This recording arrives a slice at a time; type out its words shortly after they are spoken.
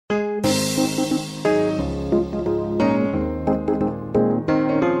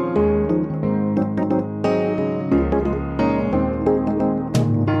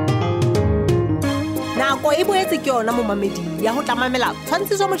yona mo mamedi ya go tlamamela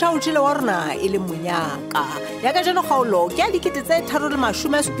tshwantshiso motšhaotšhile wa rona e le Monyaka ya ka jeno kgaolo ke ya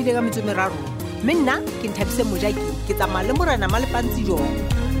 370 mme nna ke Nthabise Mojaki ke tsamaya le Morena Malepantsi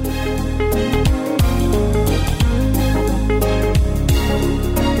jong.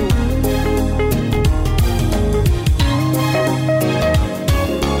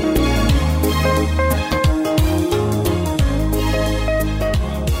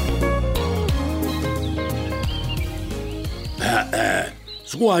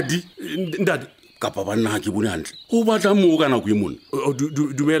 Squadi ndadi kapa ba nna ke bone hantle o batla mo kana go imona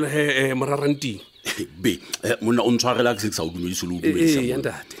dumela moraranting be monna o ntshwarela ke sa o dumedise lo dumedisa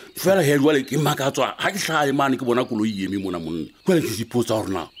ndadi fela he jwale ke makatswa ha ke hlae mane ke bona koloi yeme mona monna kwela ke dipotsa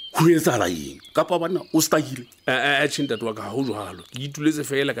rona go etsa la eng kapa bana o stagile a tshindatu wa ka ho jwalo ke ituletse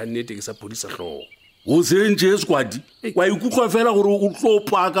fela ka nnete ke sa polisa hlo o sentse Squadi wa ikutlwa fela gore o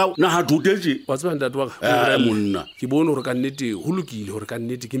tlopaka na ha dutetse wa tseba ndatu wa ka monna ke bone gore ka nnete ho lokile gore ka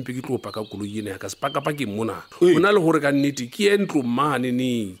nnete ke mpe ke tlopaka koloi ena ka sepaka pa ke mona ona le gore ka nnete ke entlo mane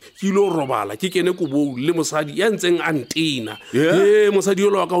ne ke lo robala ke kene go bo le mosadi ya ntseng antina mosadi yo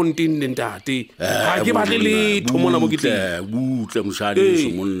lo ka o ntenne ntate ha ke batle le thomona mo ke butle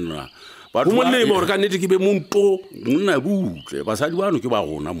mosadi monna ba mo le mo re ka nnete ke be monto monna butle basadi bano ke ba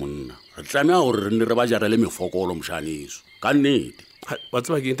gona monna re tlamea gore re ne re ba jarele mefokolo mshaniso ka nnete ba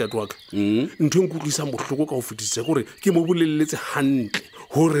tseba ke ntatu wa ka ntho nkutlisa bohloko ka o fetise gore ke mo boleletse hantle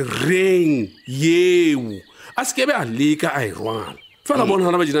gore reng yeo a skebe a leka a irwana fela bona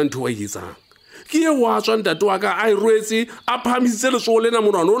hana ba jina ntho wa itsang ke ye wa tswa ntatu wa ka a irwetse a phamisitse le so lena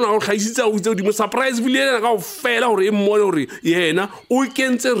monwana o na o tlhaisitse o itse di mo surprise bilena ka o fela gore e mmone gore yena o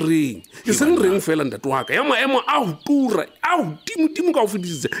kentse reng ke seng reng fela ntatu wa ka ya maemo a ho tura a ho timotimo ka o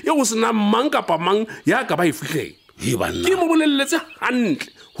feditse ye go sena mang kapa mang ya ka ba e fitlheng ke mo boleletse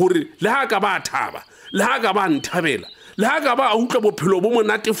hantle gore le ha ka ba thaba le ha ka ba nthabela le ha ka ba a utlwa bophelo bo mo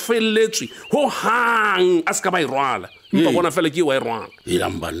natefelletswe ho hang a ska ba irwala mpa bona fela ke wa irwala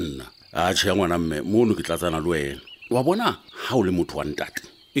banna a tshya ngwana mme mono ke tlatsana le wena wa bona ha o le motho wa ntate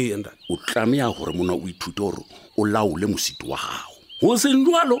ntate o tlamea gore mona o ithute gore o laole mosito wa gago go seng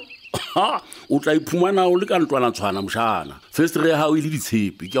jwalo o tla iphumana o le ka ntwana tshwana moshana first re ha o ile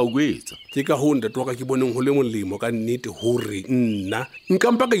ditshepe ke a o gwetsa ke ka ho ntate wa ka ke boneng ho le molemo ka nnete hore nna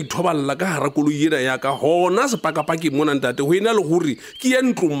nkampa ka ithoballa ka hara koloi ena ya ka hona sepakapake mona ntate ho ena le hore ke ya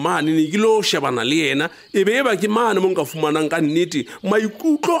ntlomane ne ke lo shebana le yena ebe ba ke mane mo nka fumanang ka nnete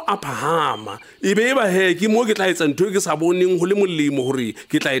maikutlo a phahama ebe ba he ke mo ke tla etsa ntho ke sa boneng ho le molemo hore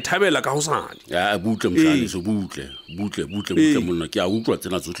ke tla ithabela ka hosane ya butle mshani so butle monna ke a utlwa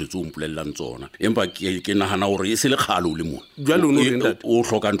tsena tsotlhe tso mpolellang tsona empa ke nahana gore e se le khalo le mona jalo no re ntate o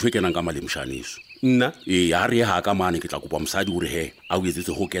hloka ntho e kenang ka malemshaniso nna ya re ha ka mane ke tla kopa mosadi hore he a o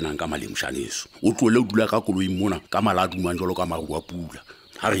etsetse go kenang ka malemshaniso o tlole o dula ka koloi mona ka maladu mang jolo ka maru a pula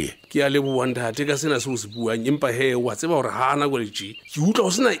ha re ke a le buandate ka sena se o se buang empa he wa tseba hore hana go le tshi ke utla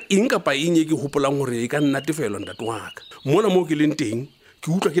go sena eng kapa eng e ke hopolang hore e ka nna tefelo ntate wa ka mona mo ke leng teng ke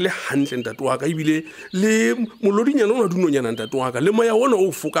utlwa ke le hantle ntate wa ka ibile le molodinyana o na dunonyana ntate wa ka le moya wona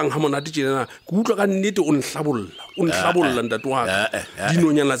o fokang ha monate tjena ke utlwa ka nnete o nhlabolla ntate wa ka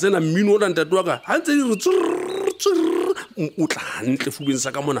dinonyana tsena mmino o ntate wa ka ha ntse di re o tla hantle fubeng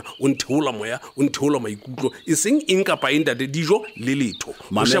sa ka mona o ntheola moya o ntheola maikutlo e seng eng kapa eng ntate dijo le letho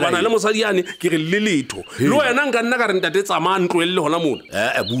o shebana le mosadi yane ke re le letho le wena nka nna ka re ntate tsamaya ntloelle hona mona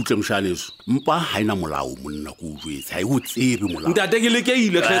butle mshaniso mpa ha ina molao monna go jwetsa ha e go tsebe molao ntate ke le ke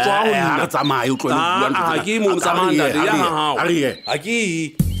ile tlhetso a ho nna tsamaya o tlole bua ntse ha ke mo tsamaya ntate ya hao ha ke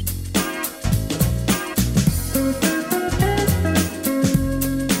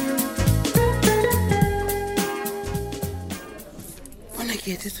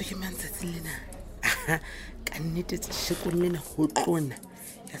ke etsetso ke mantsatsi lena ka nnete tshekong lena ho tlona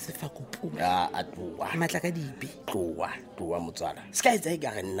ya sefa kopula a tloa matla ka dibe tloa motswala ska etsa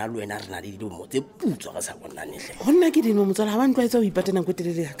ka re nna le wena re na le dimo tse putswa ga sa bona nehle honna ke dino motswala ha ba ntwa etsa ho ipatana go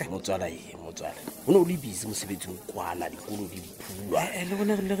telele ya ka motswala o no le busy mosebetsing kwana dikolo di phulwa le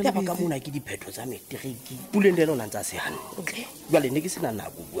bona re ya ba ka mona ke diphetho tsa metriki puleng le lona ntsa se hantle jwale ne ke sena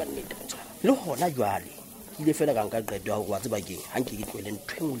nako bua nnete motswala le hona jwale ile fela ka nka qeto wa tseba keng hanke ke tlwele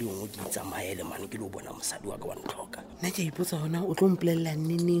nthwe le ngwe ke tsamaele mane ke lo bona mosadi wa ka wa ntloka nna ke ipotsa hona o tlo mpolella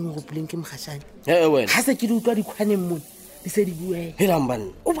nneng go pleng ke mogashane wena ha se ke di utlwa dikhwaneng mona di se di bueng helamban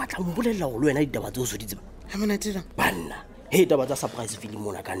o batla mbolella go le wena ditaba tse o so di tseba ha mona tira banna taba tsa surprise film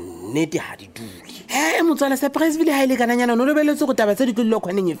mona ka nnete ha di dule motswala surprise ville ha ile kananyana no lebeletse go taba tse di tlilo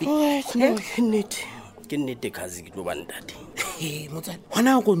khwaneng efe nnete ke nnete khazi ke tlo ba ntate motswala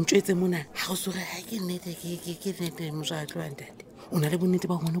hona go ntshwetse mona ha go soge ha ke nnete ke nnete motswala tlo ntate o na le bonnete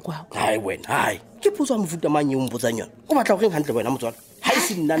ba ngwana kwa hai wena hai ke potso a mofuta mang e o mpotsang yona o batla go reng hantle wena motswala ha e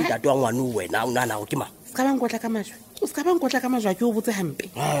se nna ntate wa ngwana o wena o nana go ke mang se ka bang kotla ka majwa o se ka bang kotla ka majwa ke o botse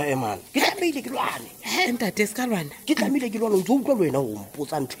hampe man ke tlamehile ke lwane ntate se ka lwana ke tlamehile ke lwane o ntse o utlwa le wena o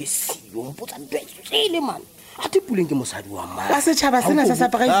mpotsa ntho e sio o mpotsa ntho e sele man a te puleng ke mosadi wa mang ba setšhaba sena sa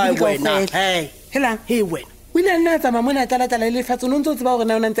surprise ka ofela helang he wena o ile nna tsa mamona tala le lefatso no ntse o tseba gore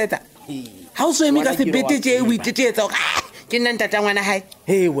na o nang tsetsa ha o so eme ka sebete tje o itetetsa gore ke nna ntata ngwana hae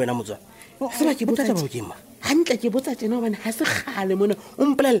he wena motswala seba ke botsa ba ke ma hantle ke botsa tjena hobane ha se kgale mona o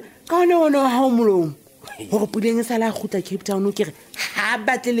mpolela ka ona wa ha o molong gore puleng e sala a gutla Cape Town o kere ha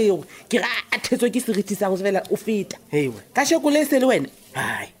batle le gore ke ra a thetswe ke seriti sa go fela o feta ka shekole se le wena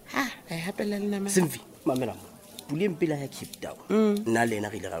hai ha hapela le nama Simvi mamela puleng pela ya Cape Town nna le ena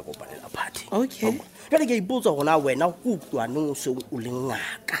re ile ra kopanela party okay jwale ke ipotsa gona wena go utlwaneng o se o le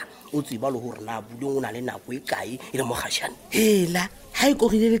ngaka o tseba le gore na puleng o na le nako e kae e le mogashane hela ha e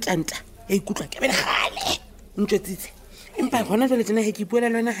korile le tanta e ikutlwa ke bele gale ntwetsitse empa gona jwale tena he ke ipuela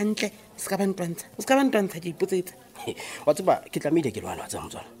le wena hantle se ka ba ntwantsha ke ipotsetsa wa tseba ke tlamehile ke lwana tsa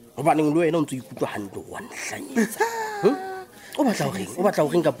motswana gobaneng le wena o ntse o ikutlwa hantle wa nhlanyetsa o batla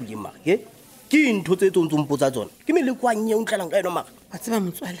go reng ka puleng mare ke ntho tse tse o ntse o mpotsa tsona ke melekwange o ntlalang ka eno mare wa tseba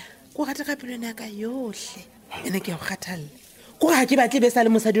motswala ko rata ka pelo ya ka yohle ene ke a go kgathalle ko ga ke batle be sa le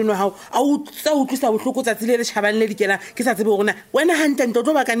mosadino wa hao a o tsa utlwisa bohloko tsa tsile le tšhabang le dikena ke sa tsebe gona wena hantle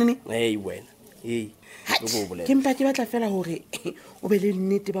tlo ba kanene wena ke mpa ke batla fela gore o be le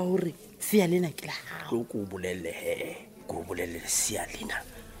nnete ba gore sia lena ke la hao ko bolelle sia lena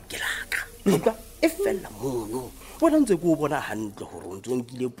ke laka utlwa e fela mono wena ntse ko bona hantle gore o ntse o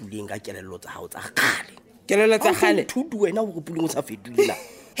nkile puleng ka kelello tsa hao tsa kgale kelello tsa kgale thutu wena gore puleng o sa fetulena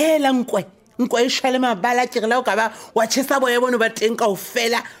hela nkwe e shwale mabala ke rela o ka ba wa tshesa boye bona ba teng ka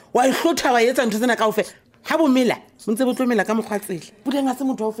ofela wa ihlotha wa etsa ntho tsena ka ofela ha bomela ntse bo tlomela ka mokgwa tsele puleng a se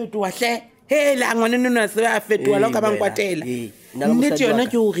motho o fetoa hle hela ngwane nno se a fetoa la ka bang kwatela nnete yona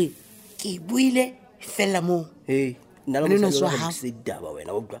ke hore ke buile fela mo nna le mosadi wa se daba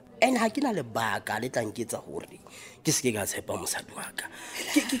wena o utlwa ene ha ke na le baka le tlanketsa hore ke se ke ka tshepa mosadi wa ka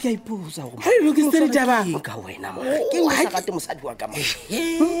ke ka ipotsa gore ha e ke se daba ka wena ma ke o sa rate mosadi wa ka ma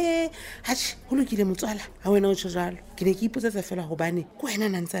ha go lokile motswala ha wena o tshwalo ke ne ke ipotsa fela gobane ko wena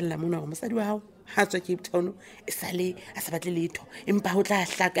nna ntse lla mona go mosadi wa hao ha tswa Cape Town e sale a sa batle letho empa ho tla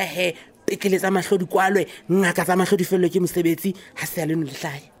hlaka pekele tsa mahlodi kwalwe ngaka tsa mahlodi fello ke mosebetsi ha se a leno le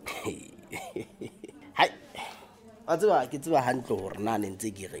hlaye a tseba hantle gore na ne ntse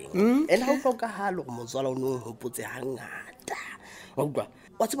ke reng ene ha o hlokahalo go motswala o ne o hopotse hangata wa utlwa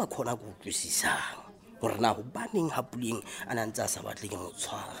wa tseba khona go utlwisisang gore na go baneng ha puleng a na ntse a sa batle ke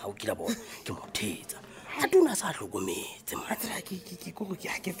motshwara o kila bona ke mothetsa a tona sa hlokometse matsela ke go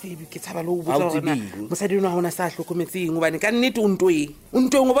ke ha ke tsebe ke tsaba le o botsa bona mosadi ona hona sa hlokometseng gobane ka nnete o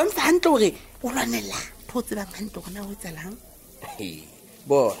ntoeng o bontsha hantle gore o lwanela tho tsebang hantle gona o tselang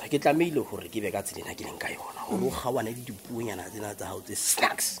bona ke tlamehile gore ke be ka tselena ke leng ka yona gore o gawane le dipuonyana tsena tsa hao tse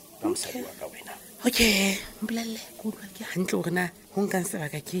snacks ka mosadi wa ka wena okay mbolelle ke utlwa ke hantle gore na go nkang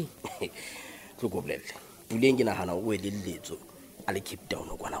sebaka keng tlo go bolelle puleng ke nagana o elelletso a le Cape Town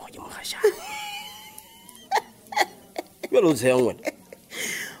o kwana go ke mogashana jalo o tsheyang wena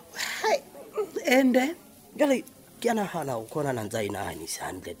ende jale ke a nagana go kgona na ntse a inaganise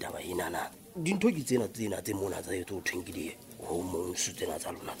hantle taba enana dintho ke tsena tse mona tsa etso o thwenkile hormones tsena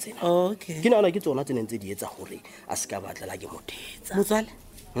tsa lona tsena okay ke nana ke tsona tsene ntse di etsa gore a se ka batlela ke mothetsa motswala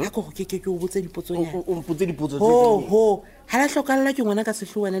ha go ke o botse dipotsonyana o mpotse dipotso ho ha la hlokalla ke ngwana ka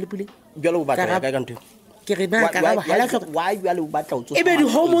sehlowana le puleng jalo o batla ka ntho ke re na ka ba ha la hloka wa jalo o batla o tsotsa ebe di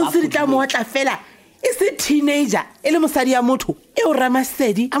hormones di tla mo tla fela e se teenager e le mosadi ya motho e o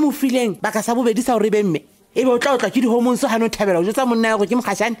ramasedi a mo fileng baka sa bobedi sa o re bemme ebe o tla ke di-hormones ha no thabela o jotsa monna ya go ke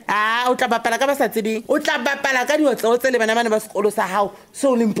mogashane o tla bapala ka ba sa tsebeng o tla bapala ka diotlo tse le bana ba sekolo sa hao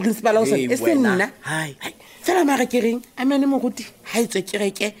so o leng principal o e se nna fela mara ke reng a mene moruti ha e tswe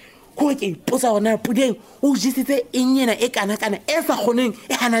kereke go ke ipotsa gona puleng o jisitse eng ena e kana-kana e sa kgoneng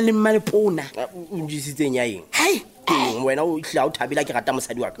e hanang le mmalepona o jisitseng ya eng wena o tla o thabela ke rata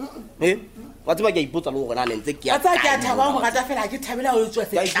mosadi wa ka wa tseba ke a ipotsa le gore na ntse ke ya ke a thaba go rata fela ke thabela o tswa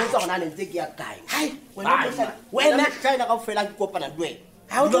ke a ipotsa gore na ntse ke ya kae wena tlaena ka fela ke kopana le wena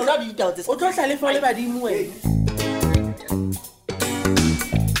o tlo hlalefa le badimo wena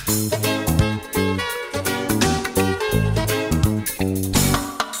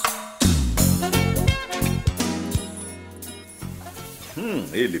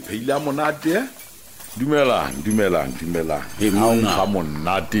le pheile a monate dumelang e mona ga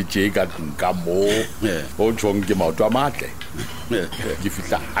monate tje ka tlung ka mo o tshong ke maoto a matle ke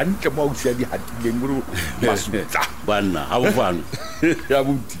fihla hantle mo ausi ya di hatileng mo masutsa banna ha bofano ya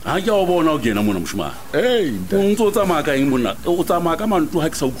buti ha ke o bona o kena mona moshimane o ntse o tsamaya ka eng monna o tsamaya ka mantu ha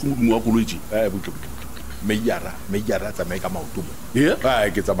ke sa utlwe modumo wa koloi butle meyara tsamaya ka maoto mo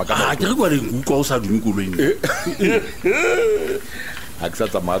ke tsamaya ka maoto ke re kwa le utlwa o sa dume koloing ha ke sa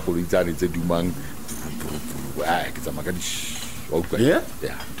tsamaya koloi tsane tse dumang ke tsamaya ka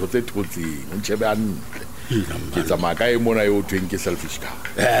ntho tse thotseng o ntšhebe hantle ke tsamaya ka e mona yo thweng ke selfish car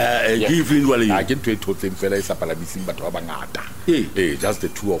ke ntho e thotseng fela e sa palamiseng batho ba bangata just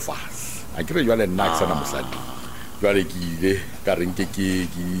the two of us a ke re jwale nna ke sana mosadi jwale ke ile ka reng ke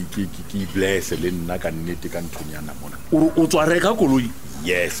bless le nna ka nnete ka nthonyana mona o tswa reka koloi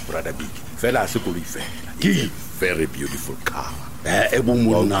yes brother big fela a se koloi fela ke very beautiful car e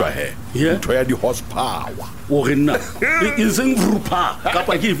bomona ntho ya di-horsepower o re nna e seng vrupa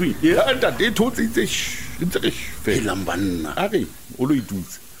kapa ke efe ntate e thotse ntse re felang banna a re o lo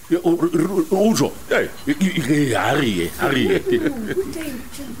itutse ojo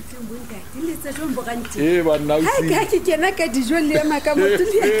ke kena ka dijo le ema ka motho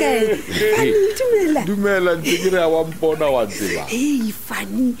le kae dumela ntse ke re a wa mpona wa tseba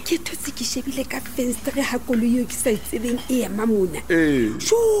fane ke thotse ke shebile ka fenstere ha koloi yo ke sa itsebeng e ema mona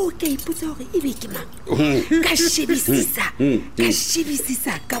jo ke ipotsa hore e be ke mang ka shebisisa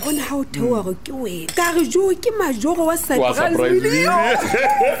ka bona ha o theoa hore ke wena ka re jo ke majoro wa surprise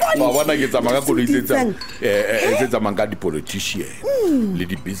ba bona ke tsamaya ka koloi tse tsamaya ka di-politician le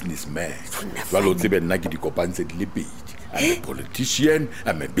di-businessman jwale o tsebe nna ke dikopantse di le pedi I'm a politician,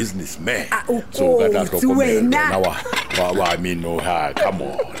 I'm a businessman. So ka tla hlokomela wa mino ha come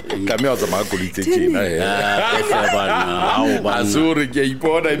on. Ka me o tsamaya koloi tse tjena ba sore ke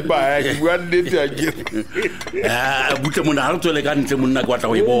ipona impa ke bua nnete a ke butle monna ha re tswele ka ntle monna ke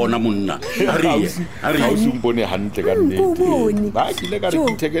batla go e bona monna a re o sumpone hantle ka nnete ba ke ile ka re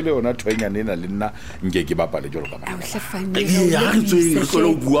ithekele yona thwenyane ena le nna nke ke bapale jalo ka bana ha re tswele re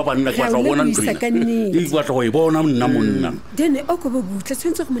tlo bua banna ke batla go bona ntwe ke batla go e bona monna then o go botla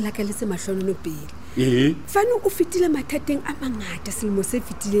tshwantse go molakaletse mahlonono pele fane o fitile mathateng a mangata selemo se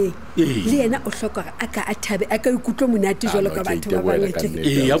fitileng le yena o hloka gore a ka a thabe a ka ikutlwa monate jalo ka batho ba bangwe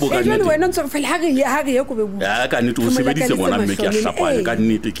wena ntse go fela ha re ye go be botla ka nnete o sebeditse ngwana mme ke a hlapane ka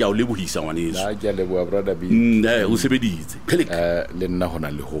nnete ke a o lebohisa ngwaneso ke a leboha brother B o sebeditse le nna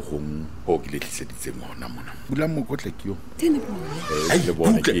hona le hogong ho ke le tliseditseng hona mona bula mokotle ke yo le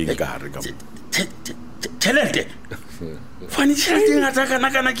bona ke ka hare ka tšhelete fane tšhelete e ngata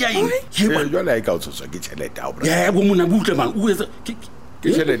kana ke a eng jwale a e ka o tshoswa ke tšhelete ao bo mona butle mang ke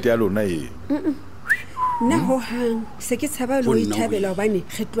tšhelete ya lona e nna hohang se ke tshaba lo ithabela hobane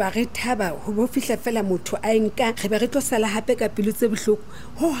re tloa re thaba ho bo fihla fela motho a enka re be re tlo sala hape ka pelo tse bohloko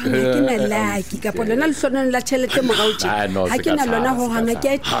hohang ke na laki ka polo na le hlonang la tšhelete morautse ha ke na lona hohang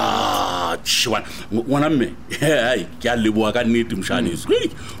ke tshwana ngwana mme hai ke a leboa ka nnete mshaneso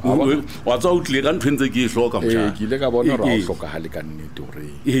wa tswa o tlile ka ntwentse ke e hloka mshana ke ile ka bona re a hloka hale ka nnete hore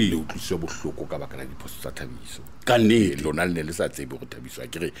le utlwise bohloko ka baka la diphoso tsa Thabiso ka nnete lona le le sa tsebe go Thabiso a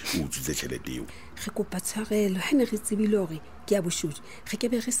ke re o utswitse tšhelete eo re kopa tshwarelo ha ne re tsebile hore ke ya boshodu re ke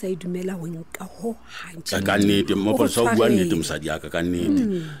be re sa idumela ho nka ho hantse ka nnete mmopo sa bua nnete mosadi aka ka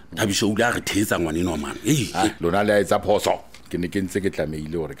nnete Thabiso o la re thetsa ngwaneno wa mana lona le a etsa phoso ke ne ke ntse ke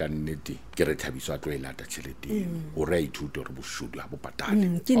tlameile hore ka nnete ke re Thabiso a tlo e lata tšhelete o re a ithute hore boshodu ha bo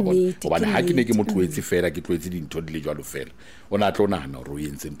patale hobane ha ke ne ke mo tloetse fela ke tloetse dintho di le jwalo fela o na tlo nahana hore o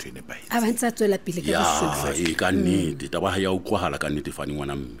entse ntho e nepahetse a bantse a tswela pele ka boshodu ka nnete taba ha ya utlwahala ka nnete fane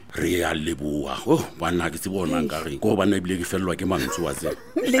ngwana mme re a leboa bana ke se bona nka re ko bana ebile ke fellwa ke mantswe wa tse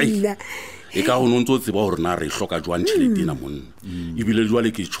e ka hono ntse o tseba hore na re hloka jwang tšhelete na monna ebile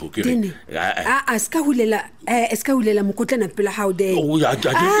jwale ke tsho ke re a ska hulela mokotlana pela hao de a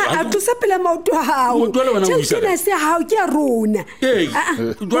tlosa pela maoto a hao tšhelete se hao ke a rona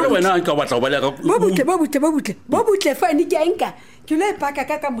jwale wena ka batla go balega bo butle fane ke a nka ke lo e paka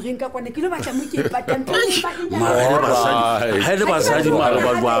ka moreng ka kwana ke lo batla mo ke patang hele basadi mara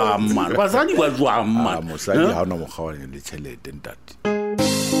ba jwang basadi ba jwang mosadi ha ona mogawanya le tšhelete ntate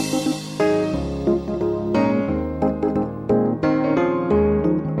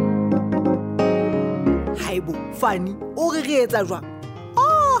fane o re etsa jwang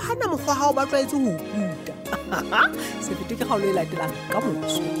hana mokgwa hao ba tlwaetse ho puta se fete ke kgaolo e latelang ka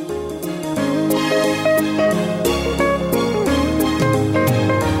moso